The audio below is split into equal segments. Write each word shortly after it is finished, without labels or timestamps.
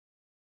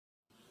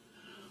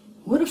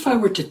What if I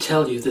were to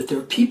tell you that there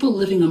are people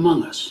living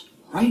among us,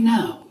 right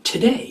now,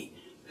 today,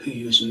 who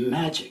use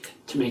magic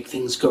to make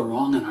things go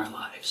wrong in our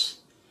lives?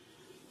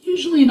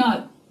 Usually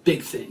not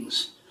big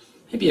things.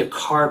 Maybe a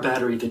car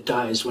battery that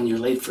dies when you're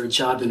late for a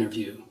job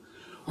interview,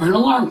 or an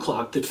alarm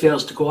clock that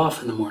fails to go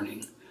off in the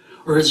morning,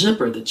 or a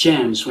zipper that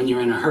jams when you're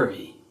in a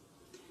hurry.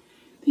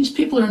 These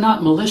people are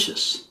not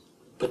malicious,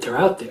 but they're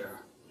out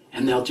there,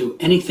 and they'll do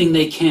anything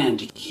they can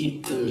to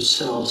keep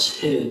themselves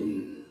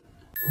hidden.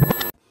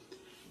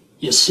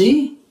 You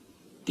see?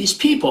 These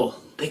people,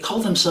 they call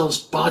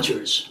themselves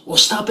Bodgers, will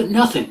stop at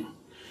nothing.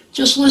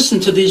 Just listen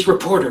to these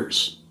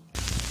reporters.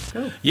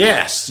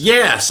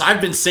 Yes,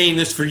 I've been saying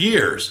this for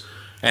years.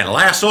 And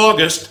last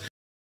August...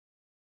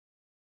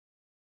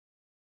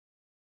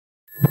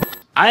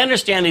 I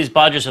understand these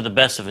Bodgers are the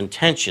best of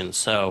intentions,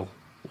 so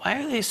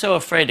why are they so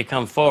afraid to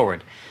come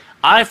forward?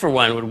 I, for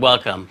one, would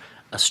welcome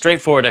a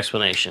straightforward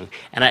explanation.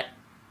 And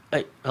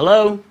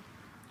hello?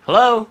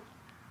 Hello?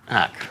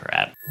 Ah,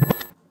 crap.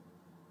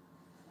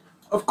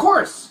 Of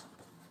course!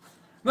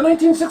 The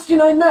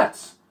 1969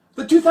 Mets,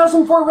 the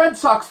 2004 Red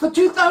Sox, the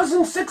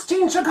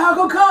 2016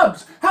 Chicago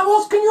Cubs! How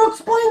else can you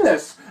explain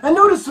this? And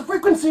notice the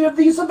frequency of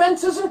these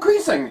events is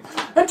increasing.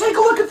 And take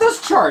a look at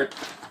this chart.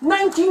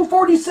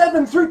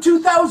 1947 through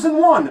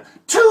 2001.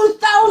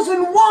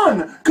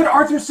 2001! Could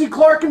Arthur C.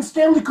 Clarke and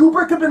Stanley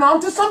Kubrick have been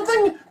onto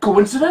something?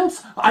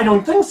 Coincidence? I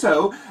don't think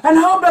so. And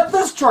how about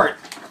this chart?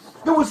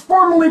 That was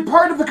formerly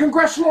part of the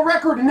congressional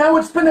record and now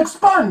it's been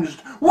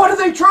expunged. What are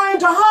they trying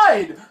to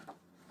hide?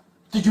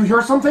 Did you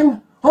hear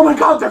something? Oh my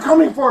God, they're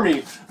coming for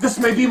me! This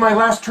may be my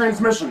last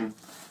transmission.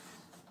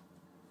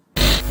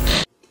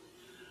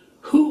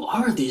 Who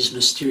are these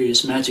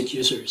mysterious magic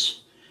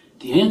users?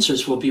 The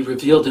answers will be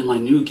revealed in my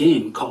new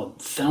game called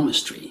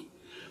Thaumistry,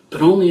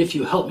 but only if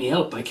you help me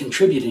out by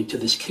contributing to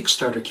this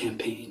Kickstarter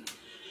campaign.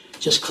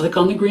 Just click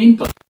on the green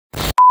button.